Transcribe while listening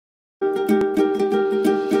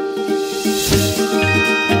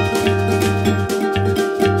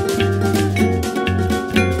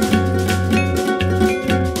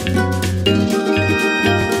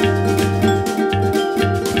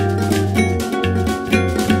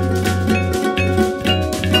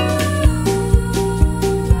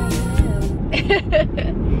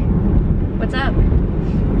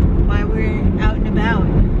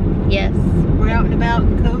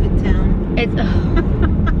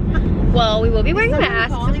Well, we will be wearing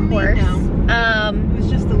masks, of course. No. It was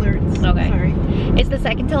just alerts. Okay. Sorry. It's the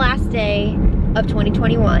second to last day of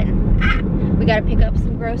 2021. We gotta pick up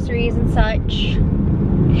some groceries and such.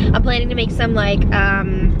 I'm planning to make some like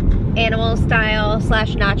animal style /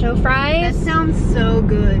 nacho fries. That sounds so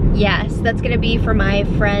good. Yes, that's gonna be for my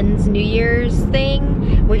friend's New Year's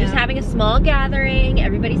thing. We're just having a small gathering.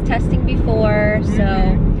 Everybody's testing before, so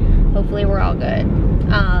hopefully we're all good.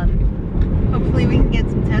 Hopefully we can get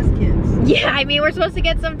some test kits. Yeah, I mean, we're supposed to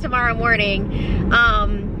get some tomorrow morning.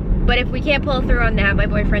 But if we can't pull through on that, my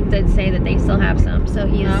boyfriend did say that they still have some, so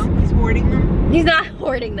he's hoarding them? He's not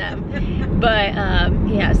hoarding them, but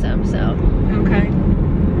he has some, so. Okay.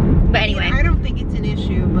 But anyway. I don't think it's an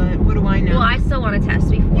issue, but what do I know? Well, I still want to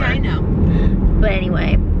test before. Yeah, I know. But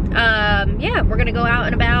anyway, yeah, we're gonna go out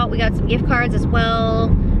and about. We got some gift cards as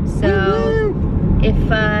well, so if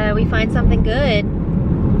we find something good,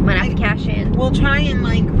 might have to cash in. We'll try and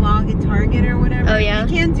like vlog at Target or whatever. Oh yeah?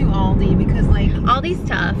 We can't do Aldi because like... Aldi's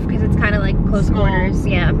tough because it's kind of like close quarters.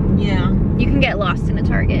 Yeah. Yeah. You can get lost in a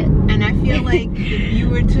Target. And I feel like if you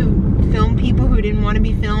were to film people who didn't want to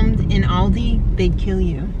be filmed in Aldi, they'd kill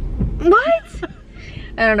you. What?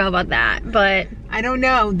 I don't know about that, but... I don't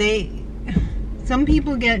know. Some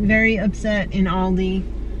people get very upset in Aldi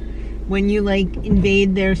when you like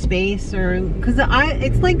invade their space, or because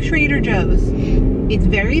it's like Trader Joe's. It's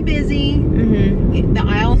very busy. The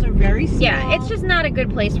aisles are very small. Yeah, it's just not a good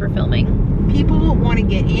place for filming. People want to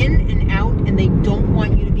get in and out, and they don't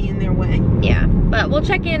want you to be in their way. Yeah, but we'll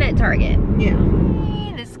check in at Target. Yeah.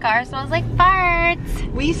 This car smells like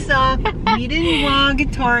farts. We suck. We didn't vlog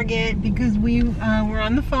at Target because we were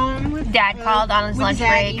on the phone with Dad called on his lunch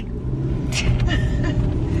break.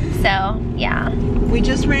 So, yeah. We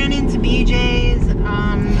just ran into BJ's.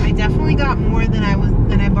 I definitely got more than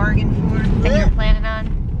I bargained for. Than you were planning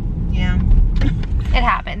on? Yeah. It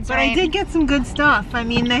happens, but right? I did get some good stuff. I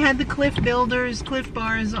mean, they had the Cliff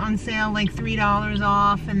bars on sale, like $3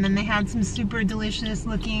 off, and then they had some super delicious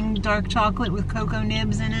looking dark chocolate with cocoa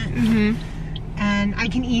nibs in it. And I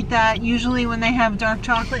can eat that. Usually when they have dark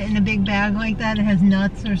chocolate in a big bag like that, it has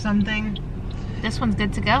nuts or something. This one's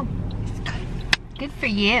good to go. Good for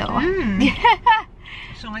you.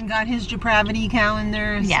 Sean got his depravity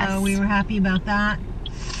calendar, so we were happy about that.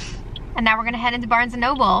 And now we're gonna head into Barnes &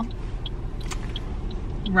 Noble.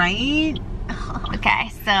 Right?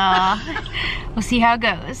 Okay, so we'll see how it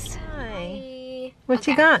goes. Hi. What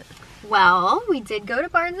you got? Well, we did go to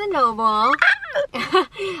Barnes & Noble. I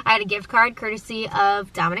had a gift card courtesy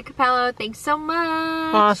of Dominic Capello. Thanks so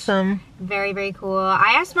much. Awesome. Very, very cool.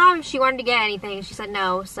 I asked Mom if she wanted to get anything. She said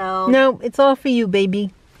no, so... No, it's all for you,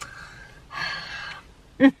 baby.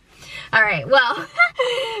 Alright, well,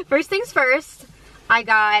 first things first. I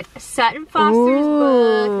got Sutton Foster's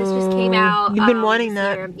book. This just came out. You've been wanting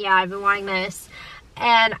that. Year. Yeah, I've been wanting this.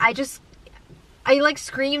 And I like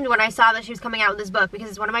screamed when I saw that she was coming out with this book because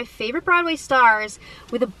it's one of my favorite Broadway stars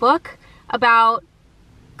with a book about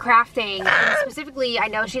crafting. And specifically, I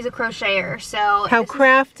know she's a crocheter, so... How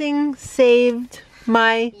crafting saved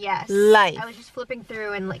my life. I was just flipping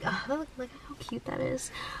through and like, oh, look how cute that is.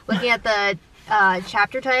 Looking at the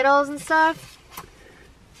chapter titles and stuff.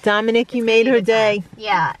 Dominic, you made her day.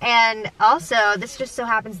 Yeah, and also, this just so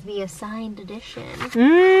happens to be a signed edition.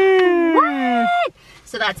 What?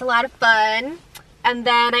 So that's a lot of fun. And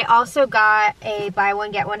then I also got a buy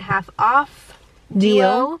one, get one half off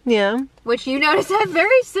deal. Yeah. Which you notice have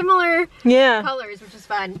very similar colors, which is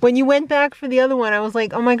fun. When you went back for the other one, I was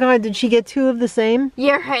like, oh my god, did she get two of the same?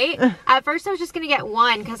 Yeah, right? At first I was just going to get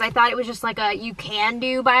one, because I thought it was just like you can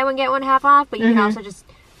do buy one, get one half off, but you can also just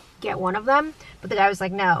get one of them. But the guy was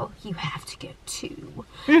like, no, you have to get two.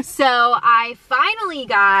 So I finally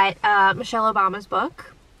got Michelle Obama's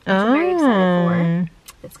book, which I'm very excited for.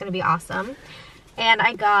 It's going to be awesome. And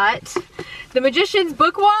I got The Magician's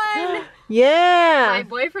Book 1. Yeah. My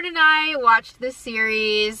boyfriend and I watched this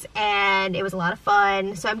series, and it was a lot of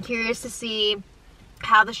fun. So I'm curious to see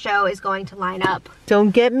how the show is going to line up.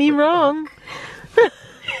 Don't get me wrong.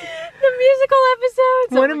 The musical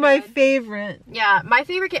episodes. One of my favorite. Yeah, my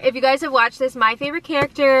favorite, if you guys have watched this, my favorite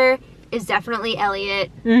character is definitely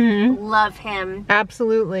Elliot. Love him.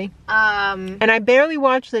 Absolutely. And I barely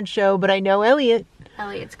watched that show, but I know Elliot.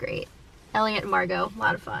 Elliot's great. Elliot and Margot, a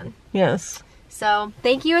lot of fun. Yes. So,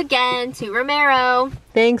 thank you again to Romero.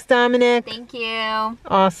 Thanks, Dominic. Thank you.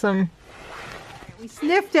 Awesome. We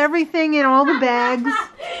sniffed everything in all the bags.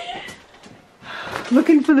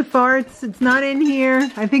 Looking for the farts. It's not in here.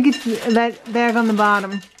 I think it's that bag on the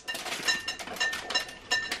bottom.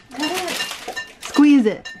 Squeeze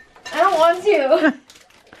it. I don't want to.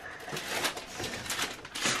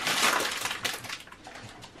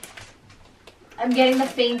 I'm getting the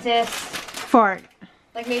faintest fart.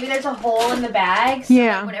 Like maybe there's a hole in the bag. So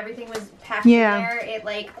Yeah. like when everything was packed in there, it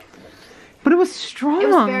like. But it was strong. It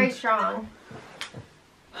was very strong.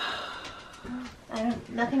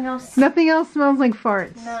 Nothing else. Nothing else smells like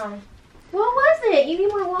farts. No. What was it? You need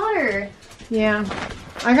more water. Yeah.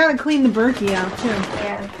 I gotta clean the Berkey out too.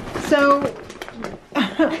 Yeah. So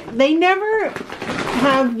they never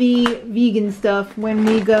have the vegan stuff when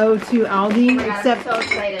we go to Aldi, Oh my God, except I'm so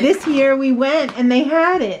excited. this year we went and they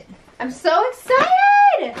had it. I'm so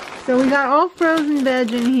excited! So we got all frozen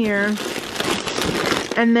veg in here.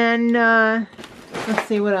 And then, let's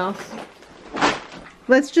see what else.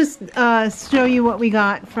 Let's just show you what we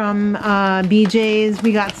got from BJ's.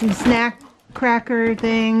 We got some snack cracker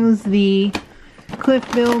things, the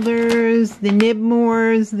Cliff Builders, the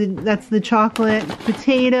Nibmores, that's the chocolate,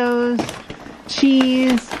 potatoes,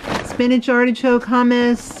 cheese, spinach artichoke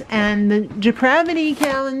hummus, and the depravity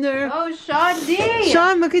calendar. Oh, Sean D!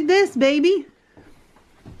 Sean, look at this, baby.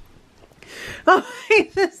 Oh,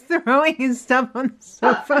 he's just throwing his stuff on the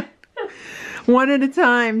sofa. One at a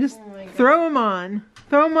time. Just throw them on.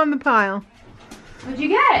 Throw them on the pile. What'd you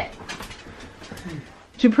get?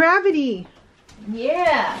 Depravity.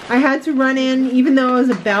 Yeah. I had to run in, even though I was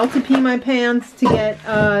about to pee my pants, to get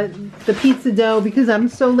the pizza dough because I'm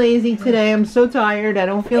so lazy today. I'm so tired. I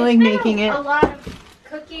don't feel like making it. A lot of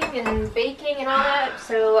cooking and baking and all that.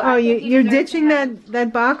 So. Oh, you're ditching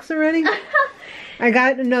that box already? I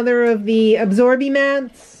got another of the Absorbi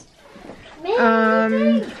mats.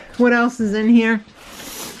 What else is in here?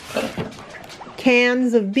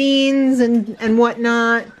 Cans of beans and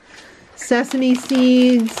whatnot. Sesame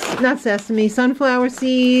seeds, not sesame, sunflower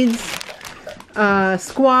seeds,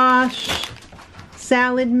 squash,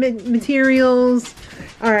 salad materials.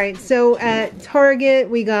 Alright, so at Target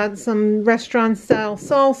we got some restaurant style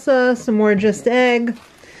salsa, some more just egg,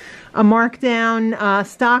 a markdown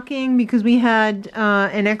stocking because we had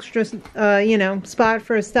an extra, spot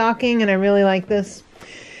for a stocking and I really like this.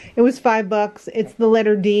 It was $5. It's the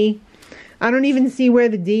letter D. I don't even see where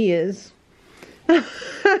the D is.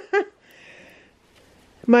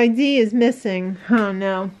 My D is missing. Oh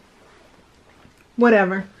no.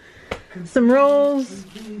 Whatever. Some rolls.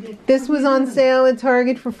 This was on sale at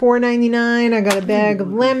Target for $4.99. I got a bag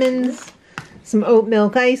of lemons. Some oat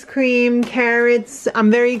milk ice cream. Carrots.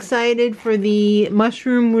 I'm very excited for the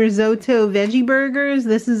mushroom risotto veggie burgers.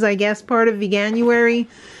 This is, I guess, part of Veganuary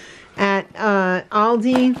at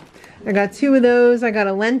Aldi. I got 2 of those. I got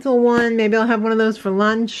a lentil one. Maybe I'll have one of those for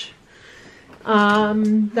lunch.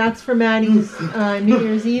 That's for Maddie's New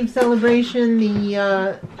Year's Eve celebration,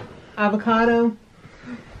 the avocado.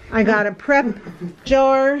 I got a prep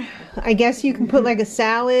jar. I guess you can put like a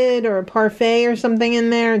salad or a parfait or something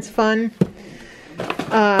in there. It's fun.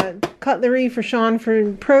 Cutlery for Sean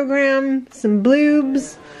for program. Some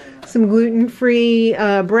bloobs. Some gluten-free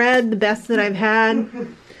bread, the best that I've had.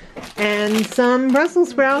 And some Brussels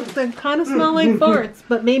sprouts that kind of smell like farts,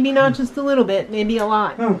 but maybe not just a little bit, maybe a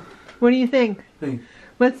lot. What do you think?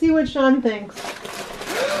 Let's see what Sean thinks.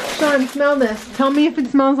 Sean, smell this. Tell me if it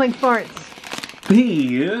smells like farts.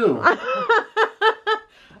 Ew.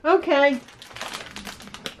 Okay.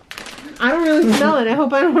 I don't really smell it. I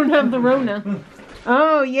hope I don't have the Rona.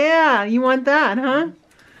 Oh, yeah. You want that, huh?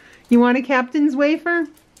 You want a captain's wafer?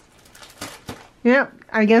 Yep,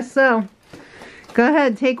 I guess so. Go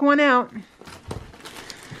ahead, take one out.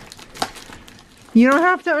 You don't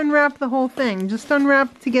have to unwrap the whole thing. Just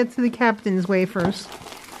unwrap to get to the captain's wafers.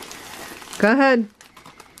 Go ahead.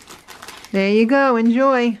 There you go.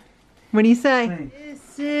 Enjoy. What do you say?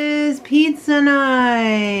 This is pizza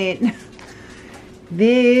night.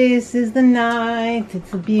 This is the night.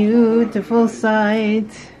 It's a beautiful sight.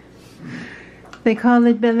 They call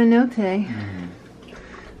it Bella Notte.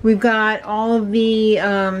 We've got all of the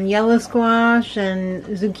yellow squash and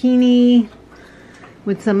zucchini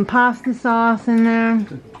with some pasta sauce in there.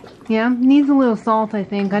 Yeah, needs a little salt, I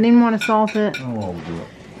think. I didn't want to salt it. Oh, we'll do it.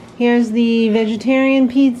 Here's the vegetarian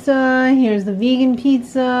pizza. Here's the vegan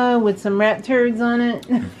pizza with some rat turds on it.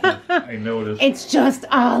 I noticed. It's just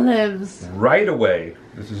olives. Right away.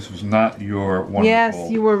 This was not your wonderful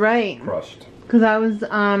Yes, you were right. crust. Because I was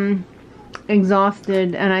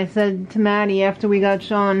exhausted, and I said to Maddie after we got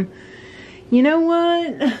Sean, you know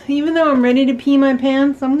what? Even though I'm ready to pee my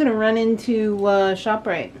pants, I'm gonna run into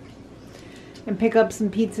ShopRite and pick up some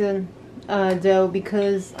pizza dough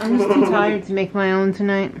because I'm just too tired to make my own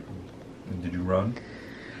tonight. And did you run?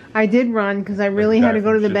 I did run because I really had to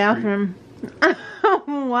go to the Schitt's bathroom.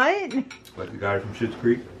 What? Like the guy from Schitt's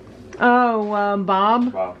Creek? Oh,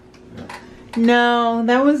 Bob? Bob. Yeah. No,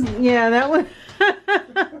 that was, yeah, that was,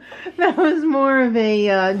 that was more of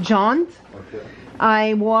a jaunt.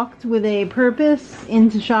 I walked with a purpose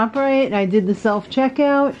into ShopRite. I did the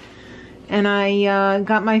self-checkout. And I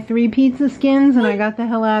got my 3 pizza skins and I got the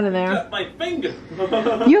hell out of there. You got my finger.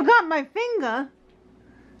 You got my finger?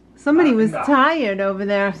 Somebody was tired over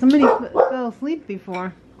there. Somebody fell asleep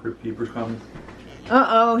before. Crypt Keeper's coming.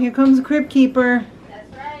 Uh-oh, here comes the Crypt Keeper.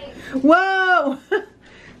 That's right. Whoa!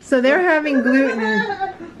 So they're having gluten.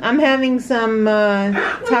 I'm having some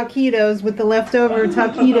taquitos with the leftover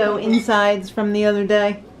taquito insides from the other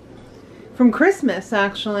day. From Christmas,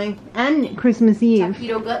 actually. And Christmas Eve.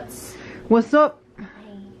 Taquito guts. What's up?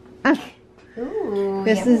 Ooh,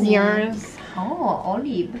 This is yours. Oh,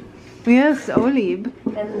 olive. Yes, olive.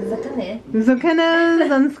 And zucchini. Zucchinas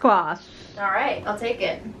and squash. Alright, I'll take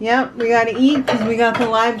it. Yep, we gotta eat because we got the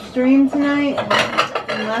live stream tonight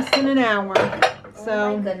in less than an hour. Oh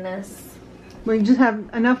So my goodness. we just have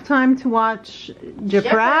enough time to watch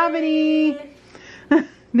Depravity.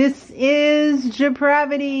 This is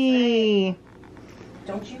Depravity.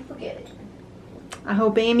 Don't you forget it. I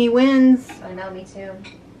hope Amy wins. I know, me too.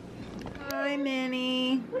 Hi,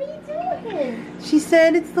 Minnie. What are you doing? She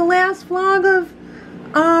said it's the last vlog of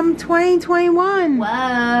 2021.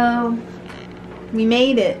 Whoa. We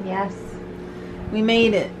made it. Yes. We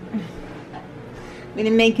made it. We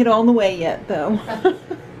didn't make it all the way yet, though.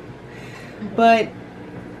 But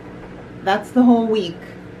that's the whole week.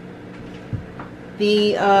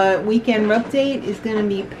 The weekend update is going to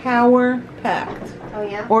be power packed. Oh,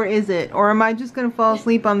 yeah? Or is it? Or am I just going to fall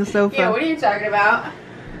asleep on the sofa? Yeah, what are you talking about?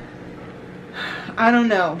 I don't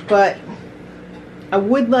know, but I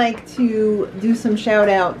would like to do some shout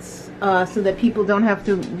outs so that people don't have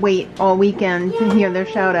to wait all weekend to hear their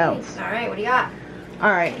shout outs. Alright, what do you got?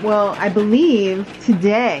 Alright, well, I believe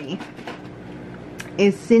today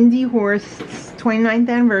is Cindy Horst's 29th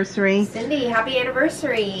anniversary. Cindy, happy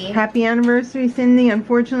anniversary. Happy anniversary, Cindy.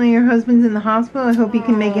 Unfortunately, your husband's in the hospital. I hope he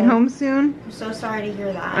can make it home soon. I'm so sorry to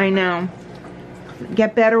hear that. I know.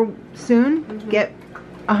 Get better soon. Mm-hmm. Get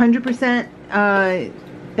 100%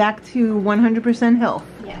 back to 100% health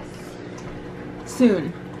Yes.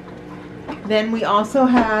 soon. Then we also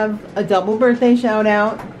have a double birthday shout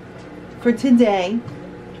out for today.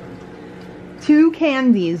 2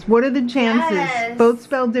 candies. What are the chances? Yes. Both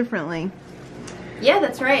spelled differently. Yeah,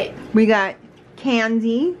 that's right. We got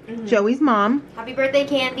Candy, Joey's mom. Happy birthday,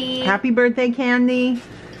 Candy. Happy birthday, Candy.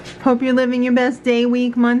 Hope you're living your best day,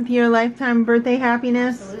 week, month, year, lifetime birthday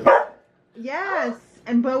happiness. Absolutely. Yes.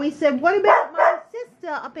 And Bowie said, what about my sister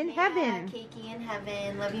up in heaven? Kiki in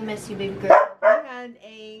heaven. Love you, miss you, baby girl. We had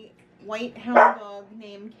a white hound dog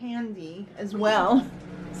named Candy as well.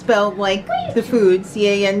 Spelled like the food,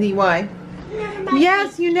 C-A-N-D-Y.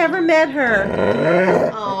 Yes, you never met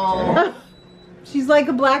her. Oh. She's like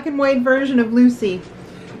a black and white version of Lucy.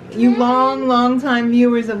 You long time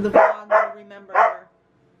viewers of the vlog will remember her.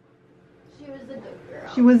 She was a good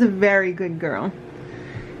girl. She was a very good girl.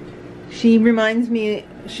 She reminds me,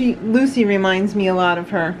 Lucy reminds me a lot of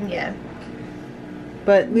her. Yeah.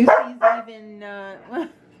 But Lucy's even,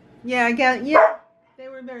 yeah, I guess, yeah, they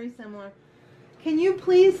were very similar. Can you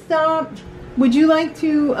please stop? Would you like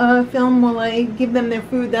to film while I give them their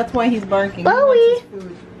food? That's why he's barking. He wants his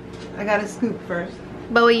food. I gotta scoop first.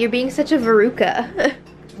 Bowie, you're being such a Veruca.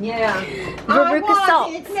 Yeah. Veruca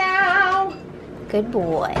Salt. It now. Good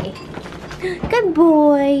boy. Good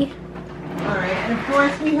boy. Alright, and of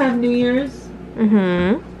course we have New Year's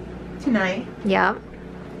tonight. Yeah.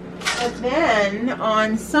 But then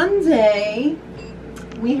on Sunday,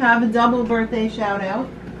 we have a double birthday shout out.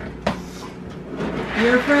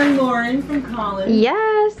 Your friend Lauren from college.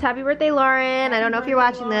 Yes. Happy birthday, Lauren. I don't know if you're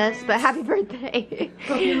watching Lauren. this, but happy birthday.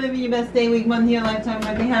 Hope you're living your best day, week, month, year, lifetime,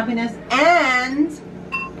 birthday, happiness. And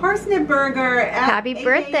Parsnip Burger. Happy AKA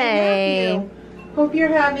birthday. Matthew. Hope you're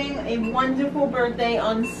having a wonderful birthday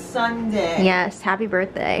on Sunday. Yes. Happy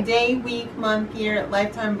birthday. Day, week, month, year,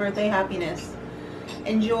 lifetime, birthday, happiness.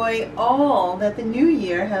 Enjoy all that the new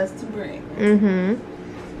year has to bring.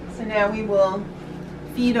 So now we will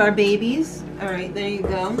feed our babies. Alright, there you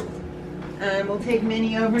go. And we'll take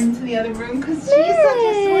Minnie over into the other room because she's such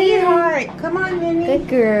a sweetheart. Come on, Minnie. Good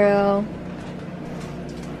girl.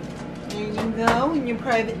 There you go, in your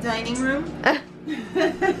private dining room.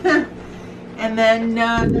 And then,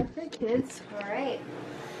 that's it, kids. Alright.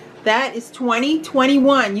 That is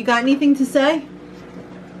 2021. You got anything to say?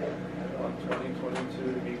 I want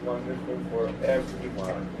 2022 to be wonderful for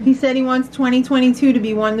everyone. He said he wants 2022 to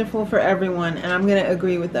be wonderful for everyone, and I'm going to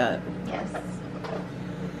agree with that. Yes.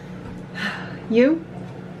 You?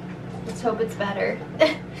 Let's hope it's better.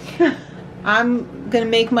 I'm going to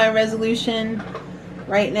make my resolution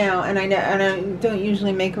right now, and I don't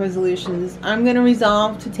usually make resolutions. I'm gonna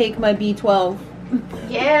resolve to take my B12.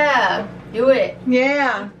 Yeah, do it.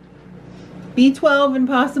 Yeah. B12 and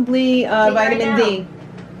possibly vitamin D.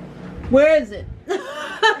 Where is it?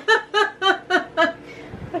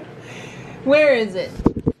 Where is it?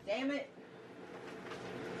 Damn it.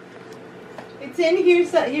 It's in here.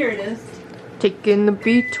 Here it is. Taking the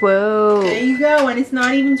B12. There you go. And it's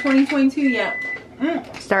not even 2022 yet.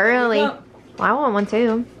 Start early. Well, I want one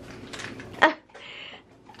too.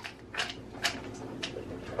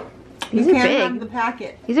 These you are can't big. have the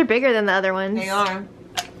packet. These are bigger than the other ones. They are.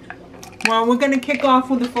 Well, we're going to kick off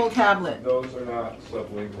with a full tablet. Those are not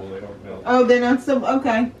sublingual, they don't melt. Oh, they're not so...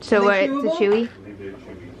 Okay. So what? It's a chewy? I believe they're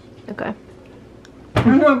chewies. Okay. I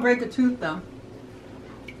don't want to break a tooth, though.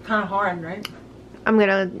 Kind of hard, right? I'm going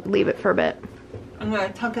to leave it for a bit. I'm going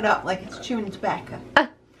to tuck it up like it's chewing tobacco.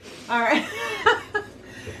 Alright.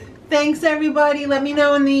 Thanks, everybody. Let me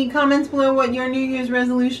know in the comments below what your New Year's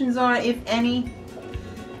resolutions are, if any.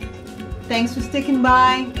 Thanks for sticking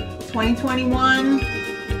by. 2021.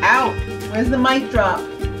 Out. Where's the mic drop?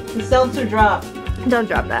 The seltzer drop. Don't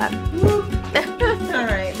drop that.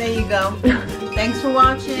 Alright, there you go. Thanks for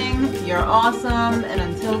watching. You're awesome. And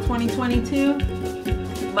until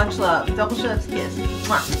 2022, much love. Double chef's kiss.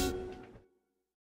 Mwah.